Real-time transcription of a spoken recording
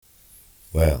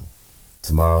Well,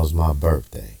 tomorrow's my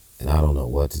birthday, and I don't know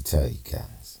what to tell you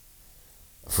guys.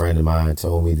 A friend of mine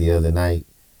told me the other night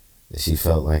that she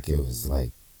felt like it was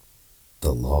like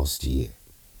the lost year.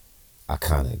 I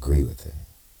kind of agree with her.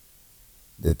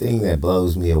 The thing that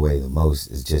blows me away the most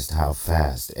is just how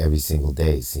fast every single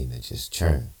day seemed to just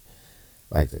churn.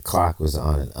 Like the clock was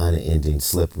on an unending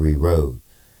slippery road.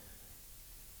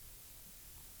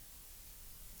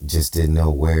 Just didn't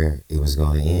know where it was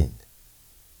going to end.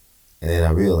 And then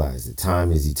I realized that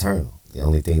time is eternal. The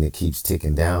only thing that keeps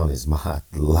ticking down is my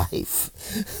life.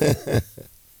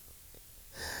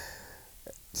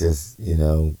 just, you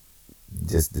know,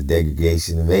 just the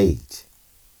degradation of age.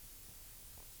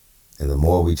 And the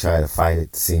more we try to fight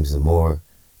it, seems the more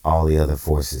all the other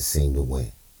forces seem to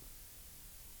win.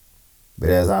 But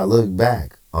as I look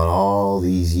back on all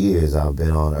these years I've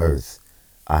been on Earth,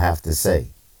 I have to say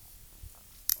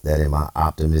that in my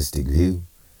optimistic view,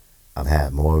 I've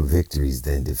had more victories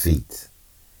than defeats.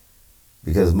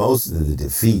 Because most of the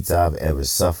defeats I've ever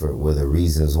suffered were the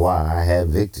reasons why I had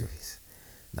victories.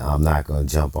 Now, I'm not going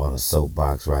to jump on a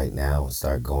soapbox right now and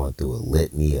start going through a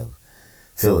litany of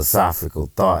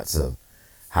philosophical thoughts of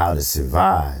how to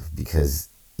survive, because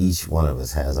each one of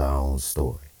us has our own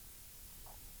story.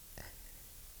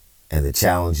 And the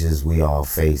challenges we all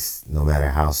face, no matter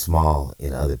how small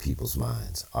in other people's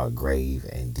minds, are grave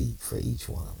and deep for each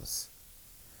one of us.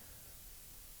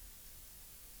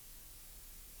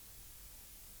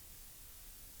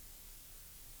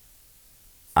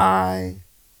 I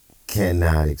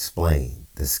cannot explain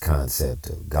this concept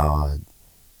of God,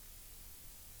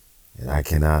 and I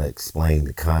cannot explain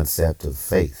the concept of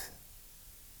faith.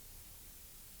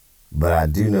 But I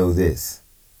do know this,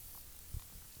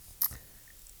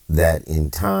 that in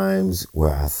times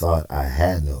where I thought I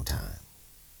had no time,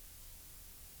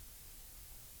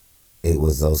 it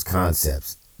was those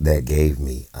concepts that gave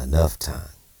me enough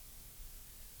time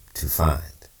to find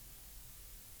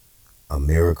a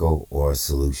miracle or a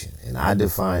solution. And I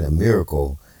define a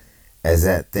miracle as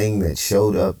that thing that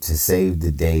showed up to save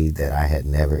the day that I had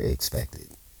never expected.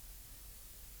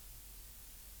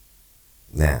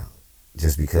 Now,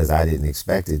 just because I didn't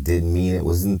expect it didn't mean it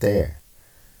wasn't there.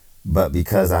 But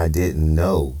because I didn't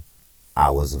know,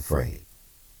 I was afraid.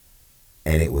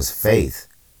 And it was faith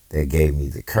that gave me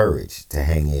the courage to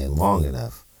hang in long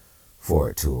enough for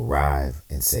it to arrive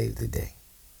and save the day.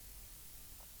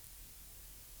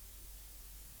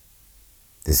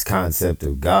 This concept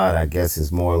of God, I guess,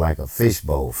 is more like a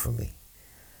fishbowl for me.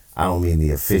 I don't mean the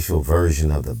official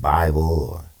version of the Bible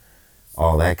or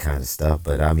all that kind of stuff,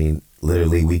 but I mean,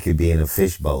 literally, we could be in a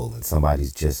fishbowl and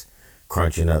somebody's just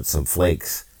crunching up some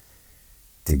flakes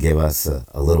to give us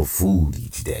a little food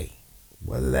each day,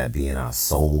 whether that be in our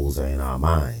souls or in our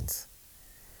minds.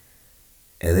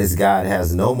 And this God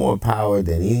has no more power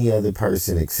than any other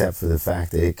person except for the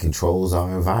fact that it controls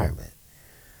our environment.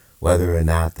 Whether or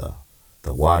not the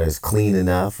water is clean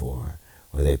enough, or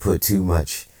they put too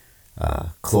much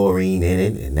chlorine in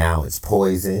it and now it's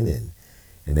poison,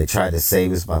 and they try to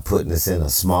save us by putting us in a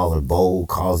smaller bowl,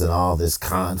 causing all this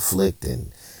conflict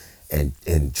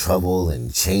and trouble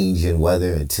and change in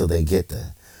weather until they get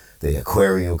the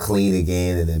aquarium clean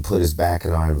again and then put us back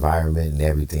in our environment and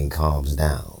everything calms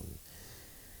down.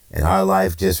 And our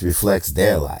life just reflects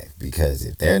their life, because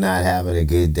if they're not having a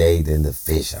good day, then the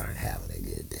fish aren't having a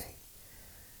good day.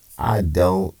 I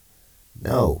don't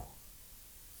know,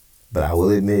 but I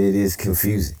will admit it is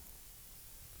confusing.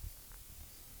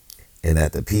 And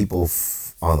that the people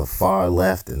on the far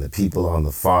left and the people on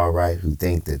the far right who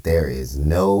think that there is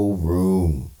no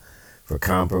room for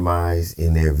compromise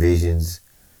in their visions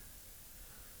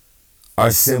are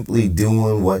simply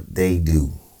doing what they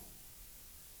do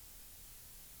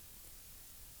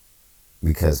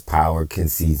because power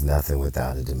concedes nothing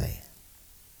without a demand.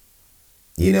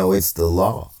 You know, it's the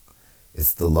law.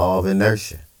 It's the law of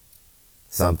inertia.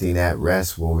 Something at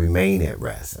rest will remain at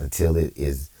rest until it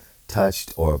is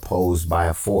touched or opposed by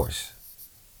a force.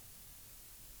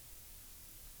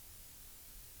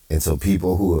 And so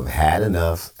people who have had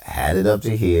enough, had it up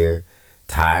to here,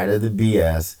 tired of the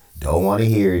BS, don't want to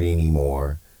hear it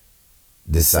anymore,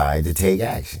 decide to take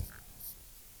action.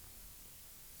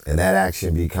 And that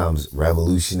action becomes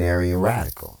revolutionary and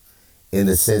radical in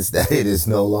the sense that it is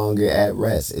no longer at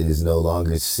rest. It is no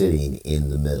longer sitting in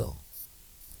the middle.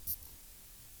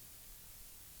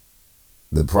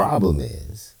 The problem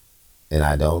is, and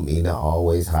I don't mean to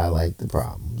always highlight the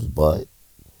problems, but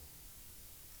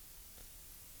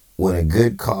when a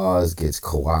good cause gets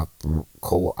co-opted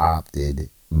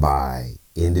by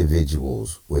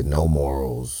individuals with no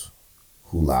morals,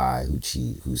 who lie, who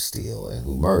cheat, who steal, and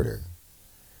who murder,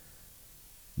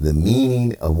 the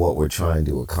meaning of what we're trying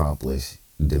to accomplish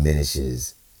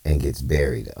diminishes and gets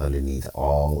buried underneath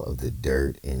all of the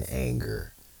dirt and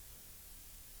anger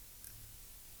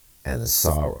and the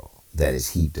sorrow that is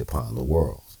heaped upon the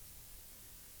world.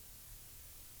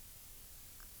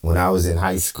 When I was in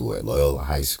high school at Loyola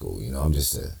High School, I'm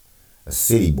just a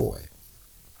city boy.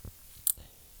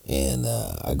 And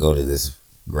I go to this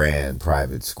grand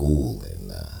private school,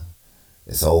 and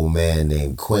this old man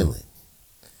named Quinlan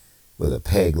with a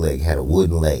peg leg had a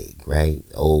wooden leg, right?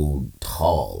 Old,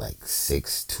 tall, like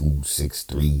 6'2",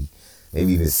 6'3",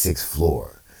 maybe even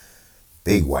 6'4".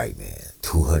 Big white man,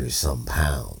 200 something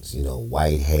pounds,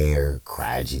 white hair,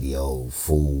 craggy old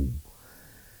fool.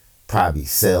 Probably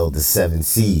sailed the seven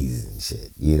seas and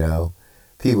shit.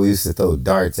 People used to throw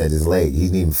darts at his leg. He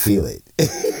didn't even feel it.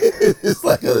 It's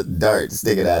like a dart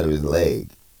sticking out of his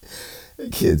leg. The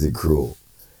kids are cruel.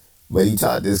 But he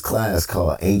taught this class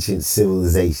called Ancient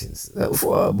Civilizations.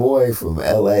 For a boy from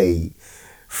LA,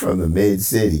 from the mid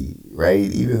city, right?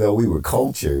 Even though we were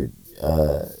cultured,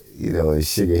 in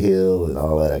Sugar Hill and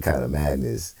all that kind of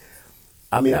madness.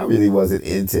 I mean, I really wasn't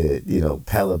into,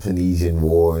 Peloponnesian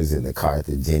Wars and the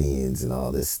Carthaginians and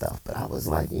all this stuff. But I was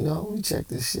like, let me check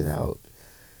this shit out.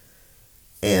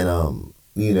 And,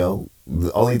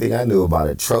 the only thing I knew about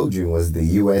a Trojan was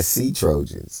the USC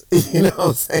Trojans. You know what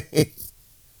I'm saying?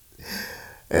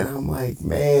 And I'm like,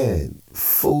 man,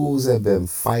 fools have been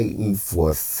fighting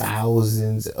for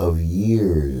thousands of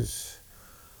years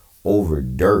over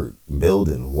dirt,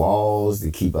 building walls to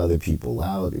keep other people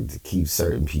out and to keep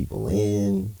certain people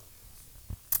in.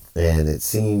 And it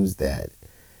seems that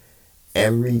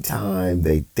every time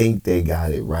they think they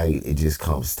got it right, it just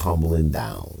comes tumbling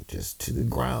down just to the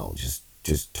ground,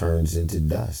 just turns into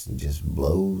dust and just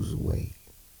blows away.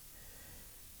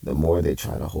 The more they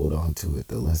try to hold on to it,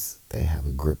 the less they have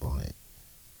a grip on it.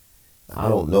 I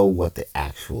don't know what the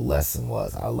actual lesson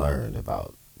was I learned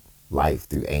about life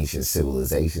through ancient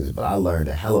civilizations, but I learned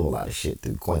a hell of a lot of shit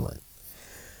through Quinlan.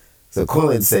 So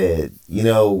Quinlan said,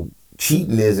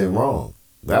 cheating isn't wrong.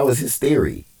 That was his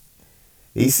theory.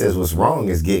 He says what's wrong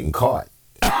is getting caught.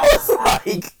 I was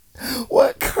like,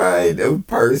 what kind of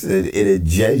person in a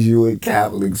Jesuit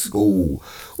Catholic school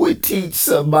would teach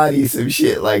somebody some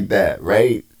shit like that,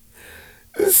 right?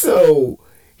 So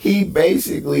he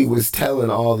basically was telling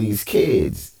all these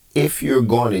kids, if you're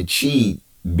going to cheat,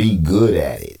 be good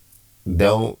at it.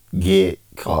 Don't get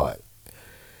caught.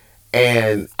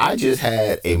 And I just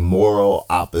had a moral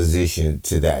opposition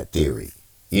to that theory.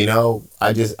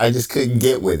 I just couldn't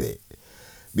get with it.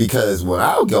 Because when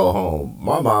I would go home,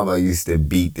 my mama used to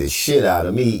beat the shit out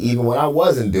of me even when I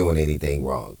wasn't doing anything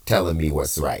wrong, telling me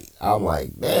what's right. I'm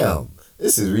like, damn,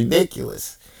 this is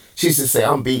ridiculous. She used to say,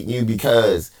 I'm beating you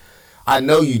because I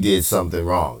know you did something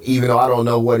wrong, even though I don't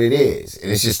know what it is. And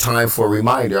it's just time for a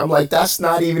reminder. I'm like, that's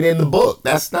not even in the book.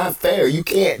 That's not fair. You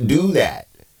can't do that.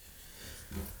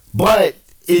 But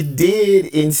it did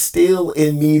instill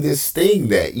in me this thing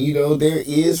that, there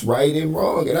is right and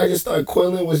wrong. And I just thought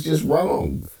Quinlan was just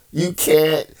wrong. You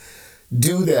can't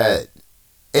do that.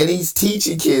 And he's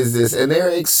teaching kids this and they're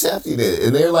accepting it.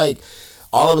 And they're like,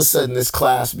 all of a sudden this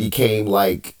class became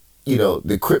like,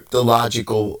 the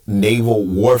cryptological naval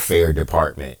warfare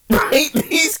department. Right?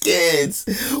 These kids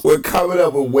were coming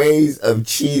up with ways of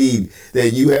cheating that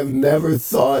you have never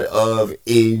thought of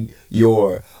in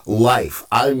your life.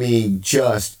 I mean,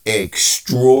 just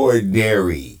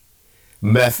extraordinary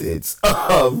methods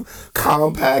of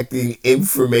compacting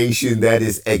information that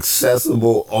is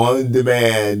accessible on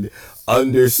demand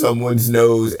under someone's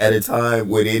nose at a time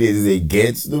when it is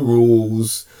against the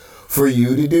rules for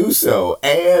you to do so,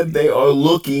 and they are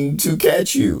looking to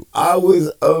catch you. I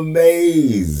was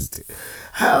amazed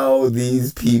how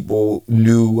these people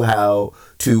knew how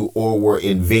to or were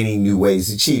inventing new ways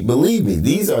to cheat. Believe me,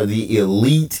 these are the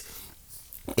elite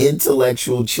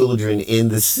intellectual children in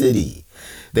the city.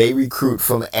 They recruit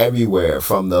from everywhere,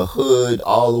 from the hood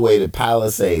all the way to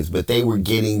Palisades, but they were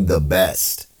getting the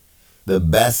best of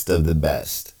the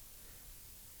best,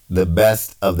 the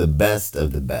best of the best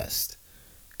of the best.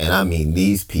 And I mean,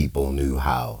 these people knew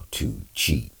how to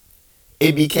cheat.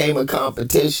 It became a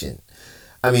competition.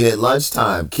 I mean, at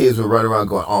lunchtime, kids would run around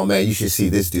going, oh man, you should see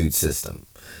this dude's system.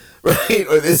 Right?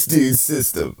 Or this dude's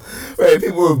system. Right?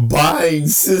 People were buying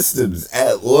systems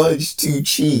at lunch to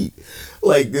cheat.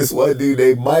 Like this one dude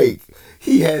named Mike,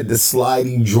 he had the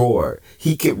sliding drawer.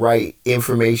 He could write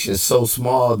information so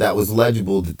small that was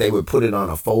legible that they would put it on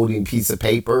a folding piece of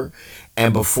paper.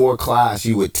 And before class,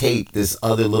 you would tape this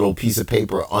other little piece of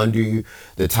paper under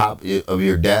the top of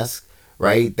your desk,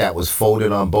 right? That was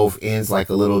folded on both ends like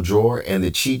a little drawer. And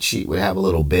the cheat sheet would have a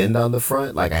little bend on the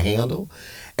front, like a handle.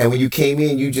 And when you came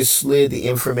in, you just slid the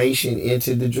information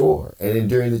into the drawer. And then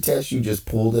during the test, you just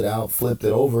pulled it out, flipped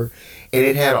it over, and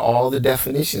it had all the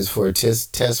definitions for a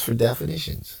test for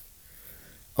definitions.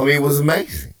 I mean, it was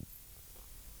amazing.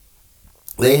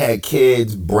 They had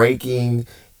kids breaking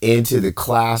into the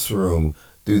classroom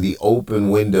through the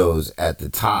open windows at the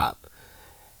top,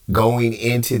 going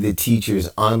into the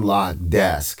teacher's unlocked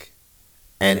desk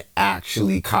and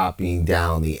actually copying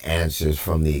down the answers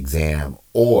from the exam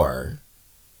or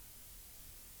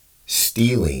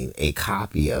stealing a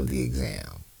copy of the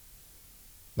exam.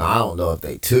 Now, I don't know if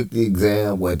they took the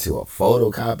exam, went to a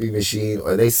photocopy machine,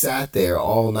 or they sat there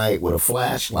all night with a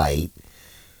flashlight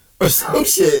or some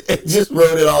shit and just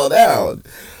wrote it all down.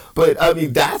 But I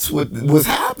mean, that's what was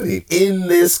happening in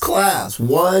this class.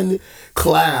 One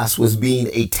class was being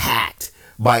attacked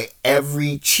by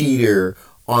every cheater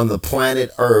on the planet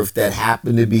Earth that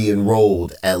happened to be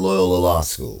enrolled at Loyola Law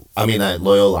School. I mean, at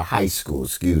Loyola High School,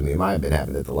 excuse me. It might have been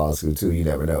happening at the law school too, you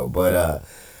never know. But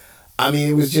I mean,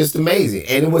 it was just amazing.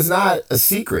 And it was not a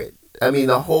secret. I mean,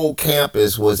 the whole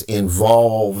campus was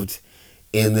involved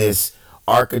in this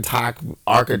archetypal,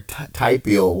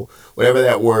 whatever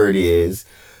that word is,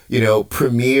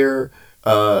 premier,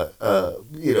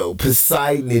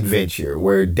 Poseidon adventure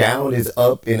where down is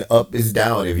up and up is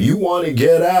down. If you want to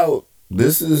get out,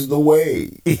 this is the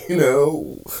way.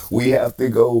 We have to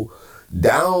go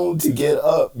down to get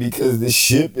up because the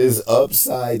ship is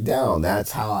upside down.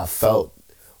 That's how I felt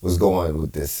was going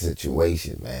with this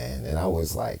situation, man. And I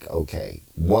was like, okay,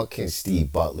 what can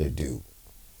Steve Butler do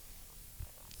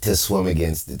to swim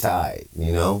against the tide,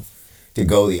 to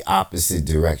go the opposite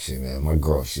direction, man? My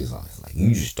girl, she's always like,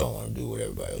 you just don't want to do what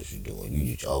everybody else is doing.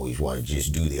 You just always want to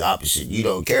just do the opposite. You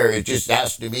don't care. It just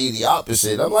has to be the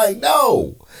opposite. I'm like,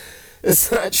 no,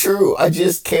 it's not true. I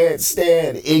just can't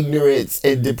stand ignorance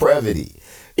and depravity.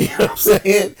 You know what I'm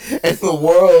saying? And the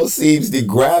world seems to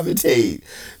gravitate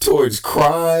towards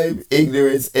crime,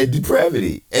 ignorance, and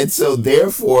depravity. And so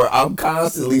therefore, I'm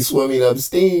constantly swimming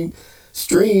upstream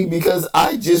because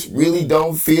I just really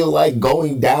don't feel like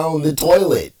going down the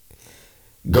toilet,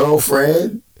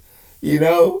 girlfriend.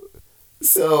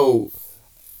 So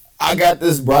I got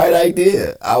this bright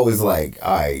idea. I was like,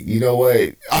 all right, you know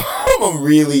what? I'm going to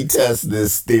really test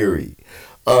this theory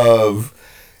of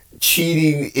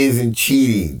cheating isn't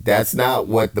cheating. That's not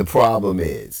what the problem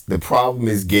is. The problem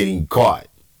is getting caught.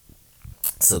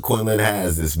 So Quinlan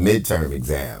has this midterm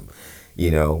exam,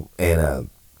 and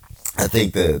I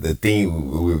think the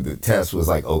theme with the test was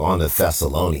like, on the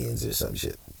Thessalonians or some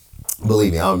shit.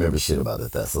 Believe me, I don't remember shit about the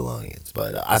Thessalonians,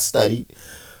 but I studied,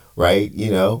 right?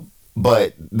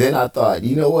 But then I thought,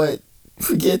 you know what?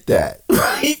 Forget that,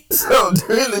 right? So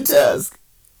during the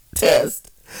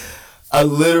test, I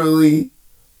literally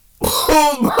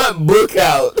pulled my book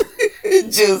out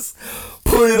and just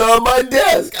put it on my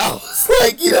desk. I was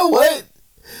like, you know what?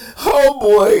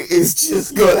 Homeboy is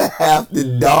just gonna have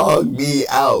to dog me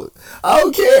out. I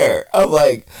don't care. I'm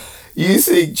like, you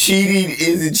say cheating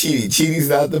isn't cheating. Cheating's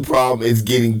not the problem. It's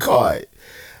getting caught.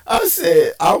 I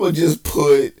said, I would just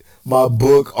put my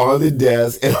book on the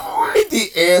desk and write the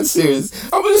answers.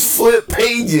 I'm gonna just flip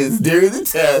pages during the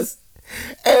test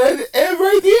and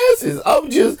write the answers. I'm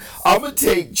gonna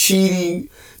take cheating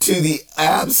to the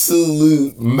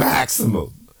absolute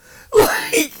maximum.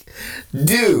 Like,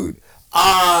 dude,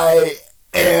 I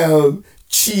am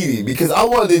cheating because I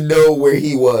wanted to know where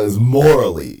he was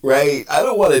morally, right? I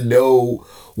don't want to know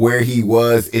where he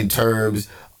was in terms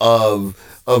of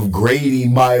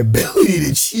grading my ability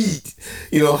to cheat.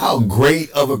 How great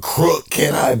of a crook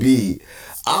can I be?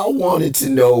 I wanted to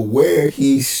know where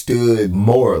he stood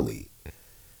morally.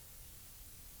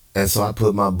 And so I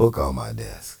put my book on my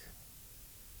desk.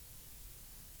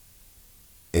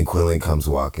 And Quinlan comes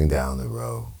walking down the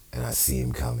row, and I see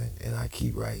him coming, and I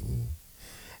keep writing,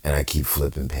 and I keep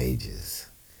flipping pages.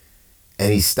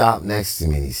 And he stopped next to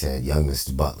me and he said, young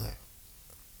Mr. Butler,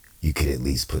 you could at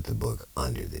least put the book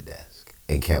under the desk,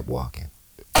 and kept walking.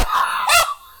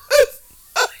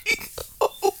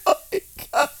 Oh my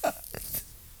God.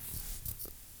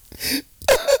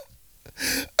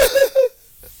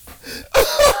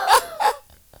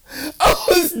 I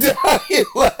was dying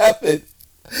laughing.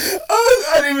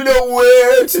 I didn't even know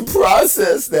where to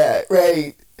process that,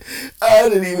 right? I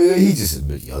didn't even. He just said,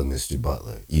 young Mr.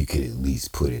 Butler, you could at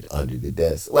least put it under the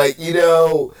desk. Like, you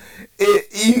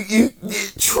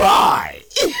try.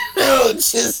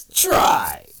 Just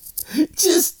try.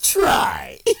 Just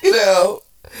try.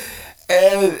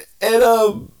 And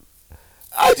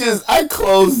I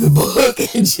closed the book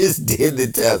and just did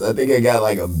the test. I think I got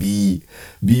like a B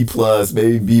plus,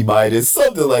 maybe B minus,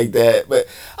 something like that. But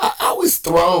I was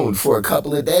thrown for a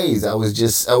couple of days. I was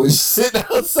sitting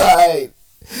outside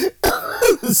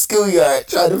the schoolyard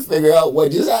trying to figure out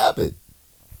what just happened.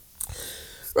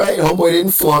 Right? Homeboy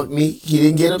didn't flunk me. He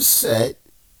didn't get upset.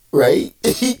 Right?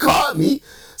 He caught me.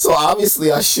 So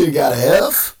obviously I should have got an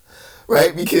F.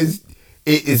 Right? Because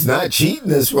it's not cheating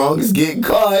that's wrong. It's getting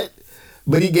caught.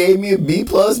 But he gave me a B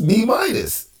plus, B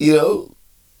minus. You know?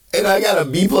 And I got a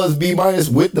B plus, B minus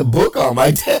with the book on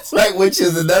my test. Right? Which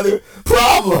is another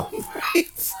problem. Right?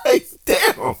 It's like,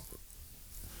 damn.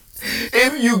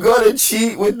 If you're gonna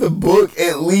cheat with the book,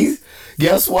 at least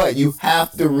guess what? You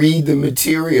have to read the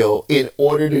material in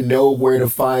order to know where to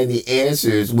find the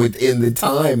answers within the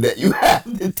time that you have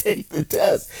to take the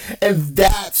test. And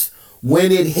that's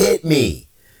when it hit me.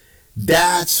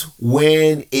 That's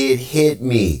when it hit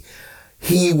me.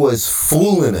 He was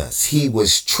fooling us. He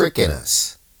was tricking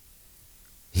us.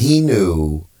 He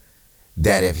knew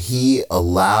that if he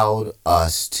allowed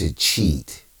us to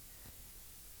cheat,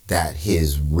 that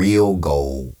his real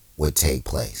goal would take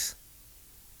place.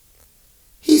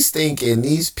 He's thinking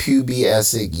these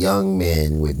pubescent young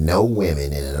men with no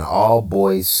women in an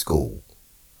all-boys school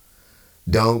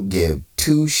don't give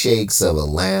two shakes of a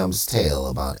lamb's tail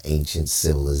about ancient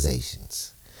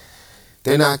civilizations.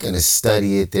 They're not going to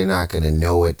study it. They're not going to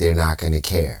know it. They're not going to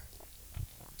care.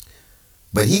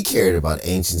 But he cared about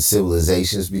ancient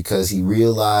civilizations because he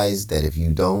realized that if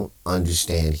you don't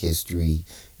understand history,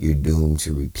 you're doomed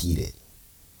to repeat it.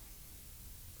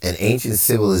 And ancient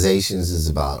civilizations is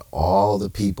about all the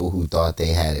people who thought they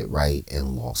had it right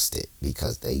and lost it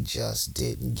because they just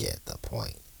didn't get the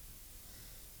point.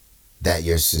 That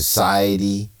your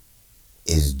society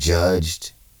is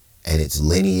judged and its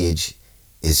lineage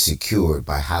is secured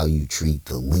by how you treat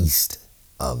the least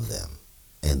of them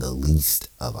and the least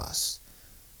of us.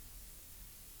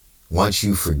 Once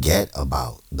you forget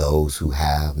about those who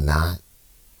have not,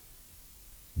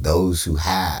 those who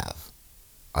have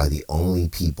are the only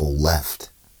people left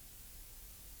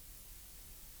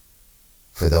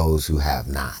for those who have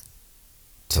not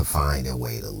to find a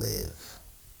way to live.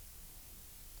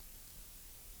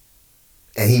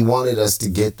 And he wanted us to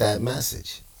get that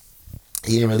message.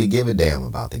 He didn't really give a damn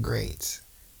about the grades.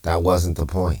 That wasn't the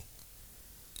point.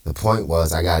 The point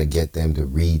was I got to get them to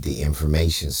read the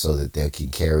information so that they can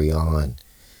carry on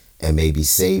and maybe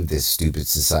save this stupid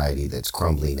society that's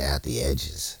crumbling at the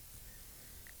edges.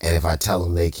 And if I tell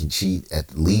them they can cheat,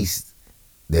 at least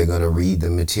they're going to read the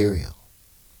material.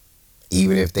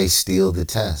 Even if they steal the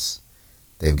test,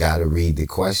 they've got to read the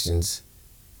questions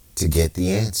to get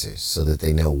the answers so that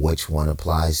they know which one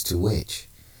applies to which.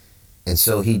 And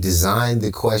so he designed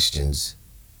the questions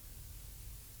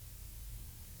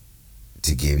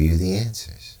to give you the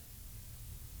answers.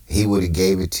 He would have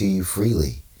gave it to you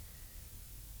freely,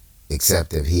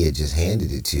 except if he had just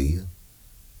handed it to you,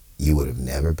 you would have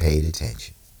never paid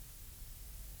attention.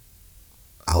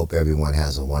 I hope everyone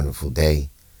has a wonderful day.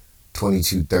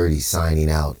 2230 signing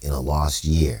out in a lost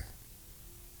year.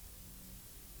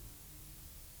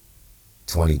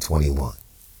 2021.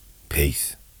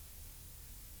 Peace.